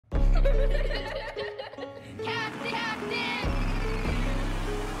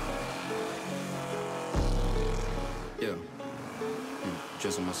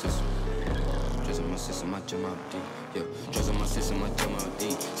Dress on my system. Dress on my system, I jump out deep. Yeah, dress on my system, I jump out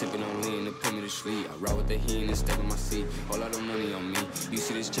deep. Sipping on lean to put me to sleep. I ride with the heat and then step in my seat. Whole lot of money on me. You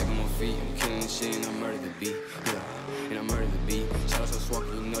see this check on my feet. I'm killing this shit and I murder the beat. Yeah, and I murder the beat. Shout out to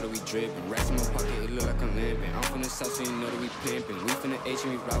Swalker, you know that we drippin'. Racks in my pocket, it look like I'm limping. I'm from the south, so you know that we pimpin'. We from the H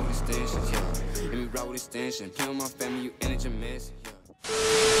and we ride with extensions, yeah. And we ride with extensions. Play with my family, you energy mess, yeah.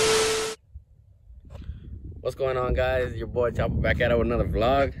 What's going on, guys? Your boy Chopper back at it with another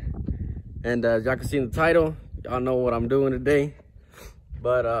vlog. And as y'all can see in the title, y'all know what I'm doing today.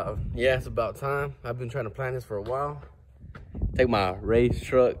 But yeah, it's about time. I've been trying to plan this for a while. Take my race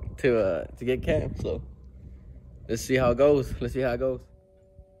truck to get camped. So let's see how it goes. Let's see how it goes.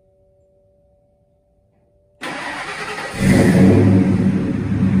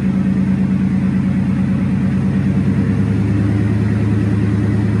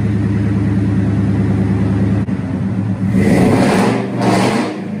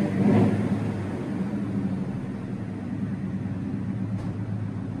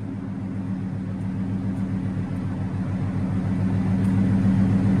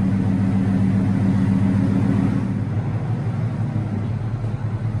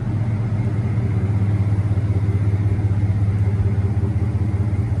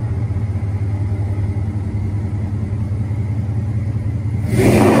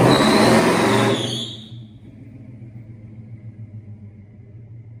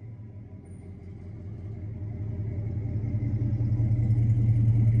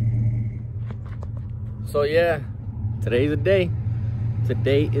 So yeah, today's the day.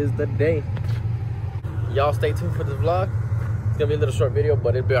 Today is the day. Y'all stay tuned for this vlog. It's gonna be a little short video,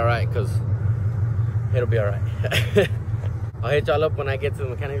 but it'll be all right, cause it'll be all right. I'll hit y'all up when I get to the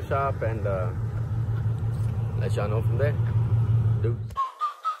mechanic shop and let y'all know from there. Dude.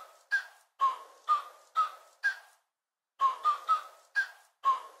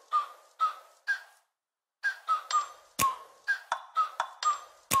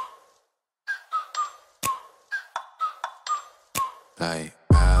 Like,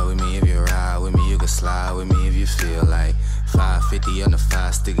 ride with me if you ride with me, you can slide with me if you feel like 550 on the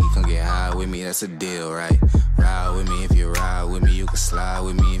 5 sticky, come get high with me, that's a deal, right? Ride with me if you ride with me, you can slide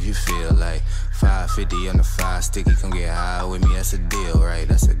with me if you feel like 550 on the 5 sticky, come get high with me, that's a deal, right?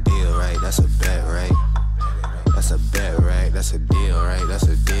 That's a deal, right? That's a bet, right? That's a bet, right? That's a deal, right? That's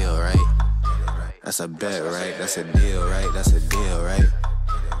a deal, right? That's a bet, right? That's a deal, right? That's a deal, right?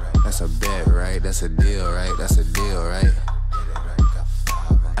 That's a bet, right? That's a deal, right? That's a deal, right?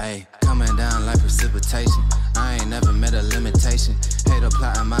 Ay, coming down like precipitation. I ain't never met a limitation. Hate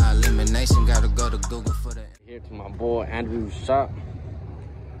applying my elimination. Gotta go to Google for that. Here to my boy Andrew's shop.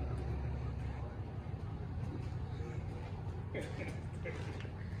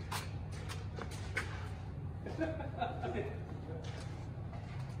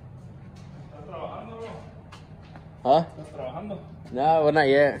 Huh? No, well, not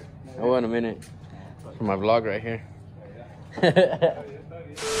yet. I will in a minute. For my vlog right here.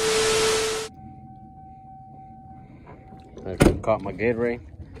 I caught my Gatorade.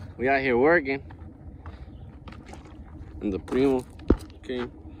 We out here working. And the primo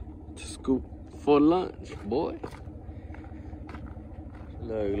came to scoop for lunch, boy.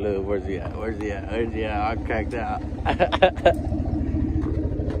 Look, where's he at? Where's he at? Where's he at? I cracked out.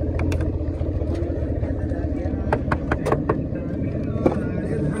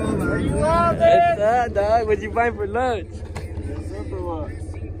 Where you at, man? What's up, dog? What you buying for lunch? What's up or what?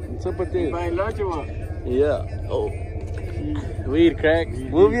 What's up with this? Buying lunch or what? Yeah. Oh. Weed crack.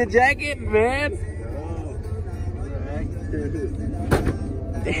 Move your jacket, man.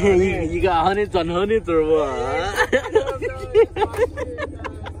 you got hundreds on hundreds or what?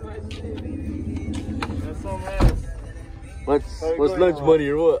 That's so nice. What's lunch money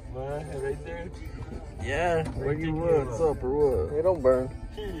or what? Man, right there. Yeah. Where you what's up or what? Hey, don't burn.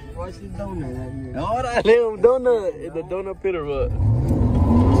 What's your donut out here? Oh, that little donut in the donut pit or what?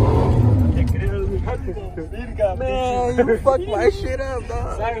 Man, you fucked my shit up,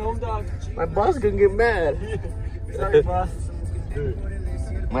 dog. Sorry, home dog. My boss gonna get mad. Sorry, boss.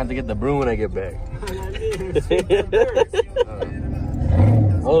 I'm gonna have to get the broom when I get back.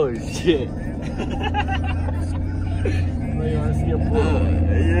 Oh shit. You wanna see a pool?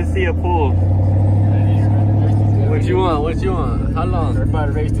 You see a pool. What you want? What you want? How long? We're about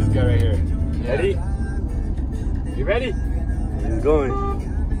to race this guy right here. Ready? You ready? He's going.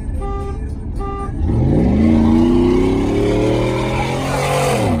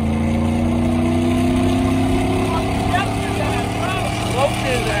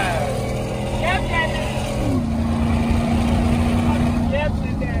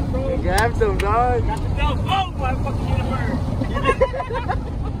 Grab some, dog. Got the dog. Oh, my fucking universe.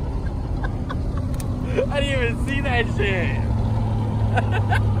 I didn't even see that shit.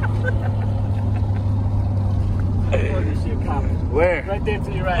 This shit coming. Where? Right there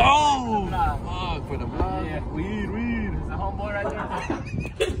to your right. Oh! Fuck, for the vlog. Yeah, weed. There's a homeboy right there.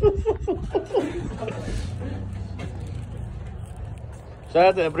 Shout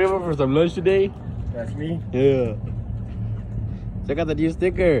out to the primo for some lunch today. That's me. Yeah. Check out the new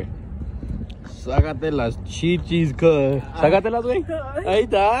sticker. Sácate las chichis, cuz. Sácatelas, güey. Ahí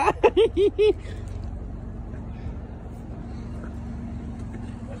está.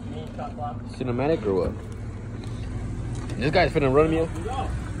 Cinematic or what? This guy's finna run me up.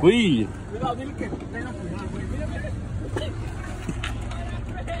 Cuidado.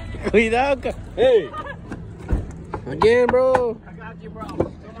 Cuidado. Hey. Again, bro. I got you, bro.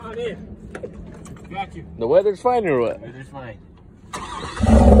 Come on in. Got you. The weather's fine or what? Weather's fine.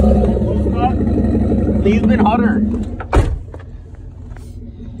 He's been hotter.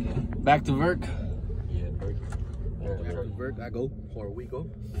 Back to work. Yeah, work. Back to work. I go, or we go.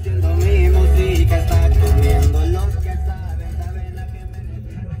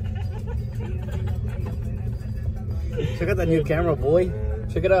 Check out that new camera, boy.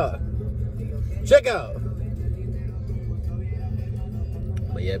 Check it out. Check out.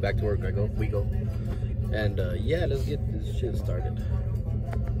 But yeah, back to work. I go, we go. And yeah, let's get this shit started.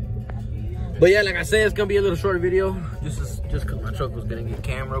 But yeah, like I said, it's gonna be a little short video. Just cause my truck was gonna get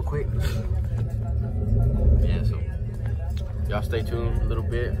cam real quick. Yeah, so y'all stay tuned a little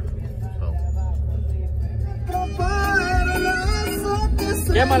bit. So.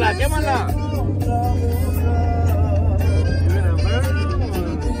 Quémala, quémala.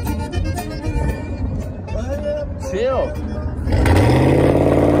 Chill.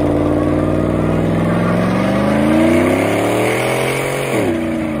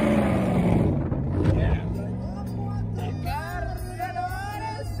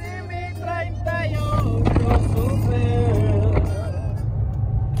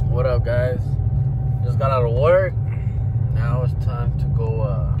 What up, guys? Just got out of work. Now it's time to go.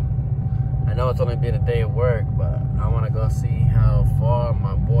 I know it's only been a day of work, but I want to go see how far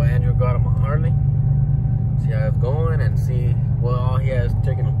my boy Andrew got on my Harley. See how it's going and see what all he has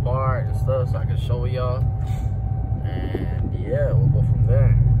taken apart and stuff, so I can show y'all. And yeah, we'll go from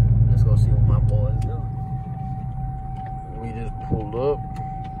there. Let's go see what my boy is doing. We just pulled up.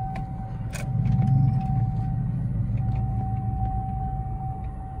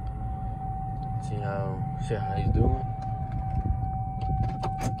 See how he's doing.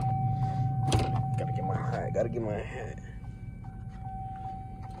 Gotta get my hat.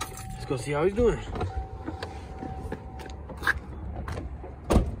 Let's go see how he's doing.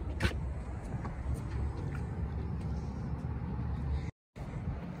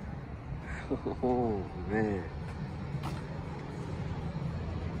 Oh man.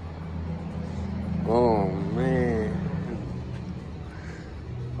 Oh man.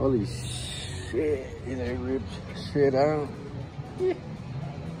 Holy shit. He done ripped shit out. Yeah.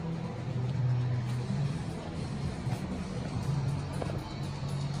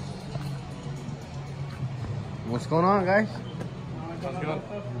 What's going on, guys? What's good?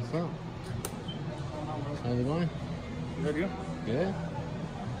 What's up? How's it going? Good. Good.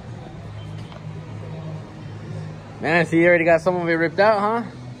 Man, I see you already got some of it ripped out, huh?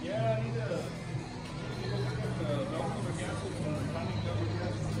 Yeah, I need to.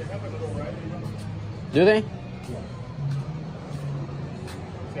 Do they?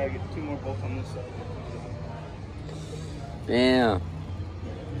 Gotta get 2 more bolts on this side. Damn.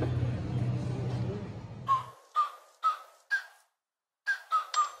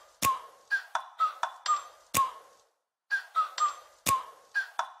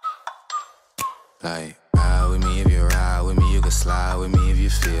 Like, ride with me if you ride with me, you can slide with me if you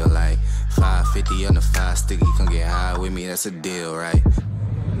feel like 550 on the 5 sticky, come get high with me, that's a deal, right?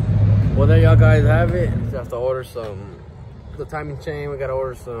 Well, there y'all guys have it. We have to order the timing chain. We gotta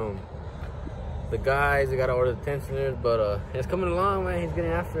order the guys. We gotta order the tensioners, but it's coming along, man. He's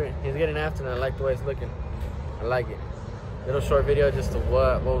getting after it. He's getting after it. And I like the way it's looking. I like it. Little short video just of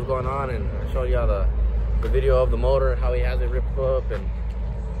what was going on, and I showed y'all the video of the motor, how he has it ripped up, and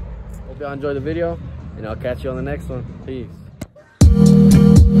hope y'all enjoy the video, and I'll catch you on the next one. Peace.